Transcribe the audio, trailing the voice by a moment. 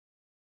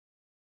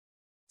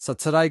So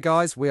today,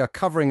 guys, we are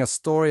covering a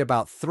story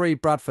about 3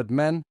 Bradford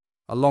men,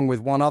 along with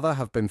one other,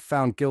 have been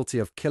found guilty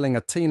of killing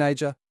a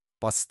teenager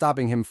by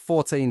stabbing him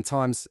 14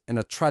 times in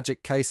a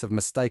tragic case of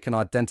mistaken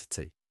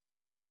identity.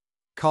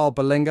 Carl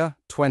Belinga,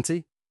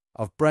 20,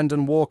 of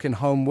Brendan Walk in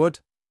Homewood,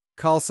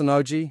 Carlson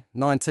Oji,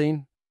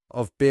 19,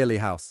 of Beerley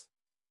House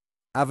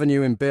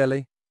Avenue in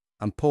Beerley,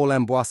 and Paul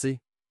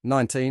Mboisi,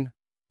 19,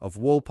 of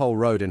Walpole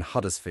Road in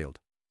Huddersfield.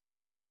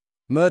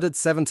 Murdered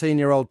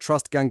 17-year-old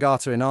Trust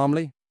Gangata in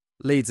Armley,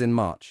 Leeds in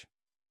March.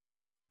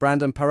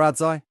 Brandon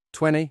Paradzai,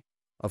 20,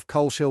 of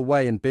Coleshill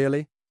Way in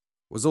Beerley,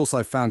 was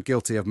also found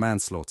guilty of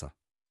manslaughter.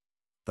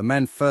 The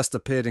men first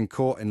appeared in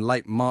court in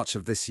late March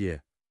of this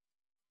year.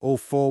 All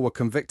 4 were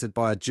convicted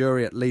by a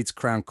jury at Leeds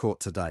Crown Court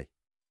today.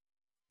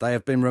 They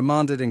have been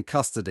remanded in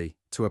custody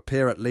to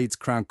appear at Leeds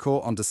Crown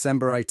Court on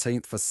December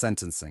 18th for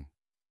sentencing.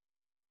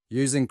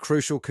 Using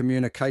crucial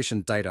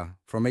communication data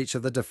from each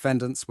of the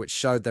defendants which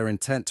showed their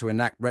intent to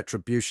enact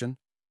retribution,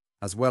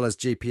 as well as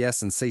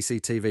GPS and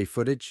CCTV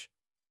footage,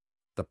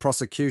 the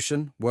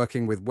prosecution,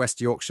 working with West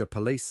Yorkshire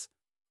Police,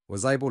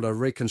 was able to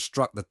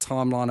reconstruct the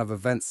timeline of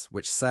events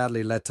which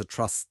sadly led to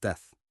Trust's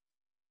death.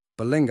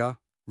 Belinga,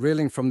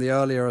 reeling from the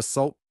earlier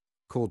assault,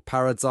 called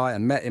Paradzai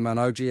and met him and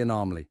Oji in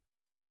Armley.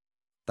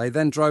 They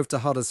then drove to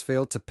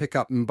Huddersfield to pick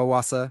up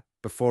Mboisi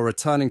before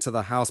returning to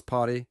the house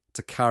party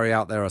to carry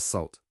out their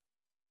assault.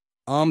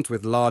 Armed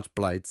with large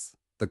blades,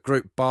 the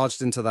group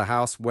barged into the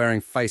house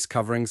wearing face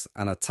coverings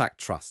and attacked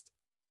Trust,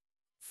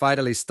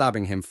 fatally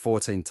stabbing him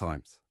 14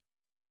 times.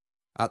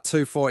 At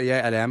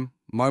 2:48 a.m,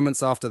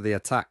 moments after the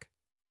attack,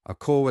 a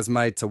call was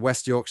made to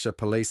West Yorkshire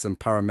Police and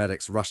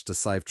paramedics rushed to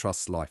save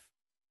Trust's life.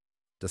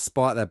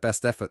 Despite their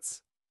best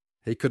efforts,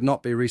 he could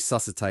not be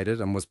resuscitated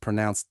and was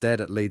pronounced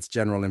dead at Leeds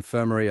General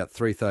Infirmary at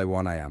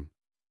 3:31 a.m.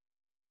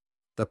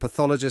 The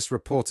pathologist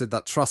reported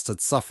that Trust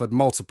had suffered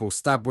multiple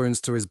stab wounds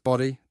to his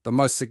body, the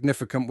most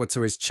significant were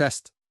to his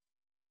chest,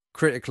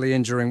 critically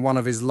injuring one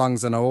of his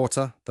lungs and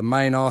aorta, the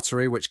main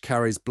artery which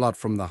carries blood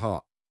from the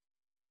heart.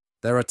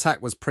 Their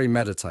attack was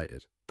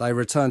premeditated. They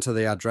returned to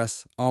the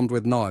address, armed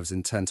with knives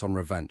intent on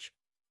revenge,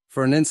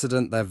 for an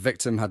incident their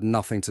victim had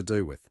nothing to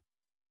do with.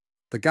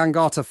 The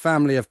Gangata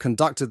family have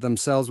conducted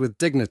themselves with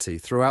dignity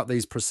throughout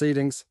these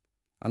proceedings,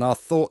 and our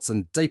thoughts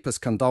and deepest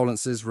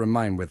condolences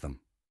remain with them.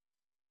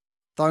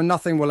 Though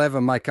nothing will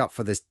ever make up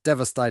for this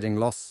devastating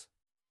loss,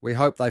 we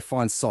hope they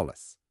find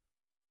solace,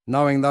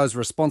 knowing those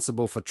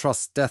responsible for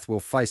Trust's death will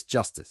face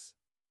justice.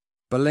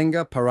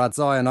 Belinga,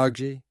 Paradzai and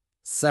Oji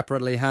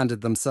separately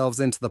handed themselves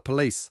into the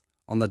police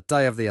on the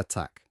day of the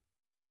attack,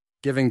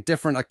 giving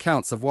different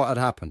accounts of what had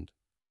happened,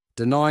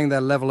 denying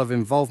their level of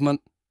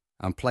involvement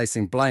and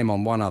placing blame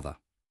on one another.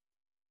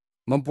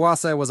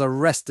 Mboisi was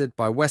arrested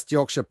by West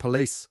Yorkshire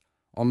Police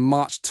on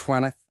March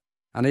 20th,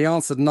 and he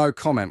answered no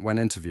comment when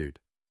interviewed.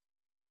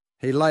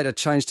 He later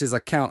changed his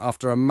account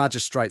after a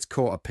magistrate's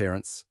court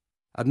appearance,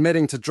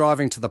 admitting to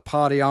driving to the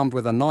party armed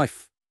with a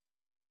knife,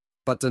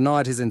 but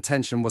denied his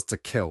intention was to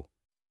kill.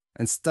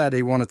 Instead,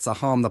 he wanted to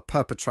harm the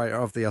perpetrator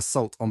of the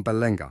assault on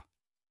Belinga,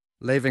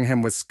 leaving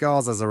him with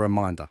scars as a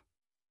reminder.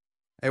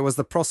 It was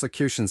the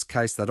prosecution's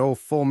case that all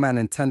 4 men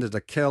intended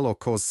to kill or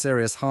cause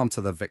serious harm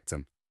to the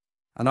victim,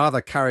 and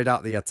either carried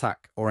out the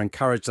attack or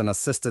encouraged and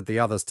assisted the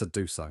others to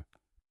do so.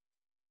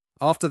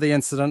 After the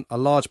incident, a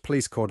large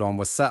police cordon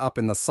was set up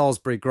in the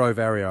Salisbury Grove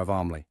area of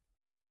Armley.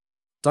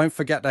 Don't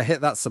forget to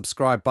hit that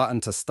subscribe button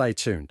to stay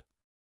tuned.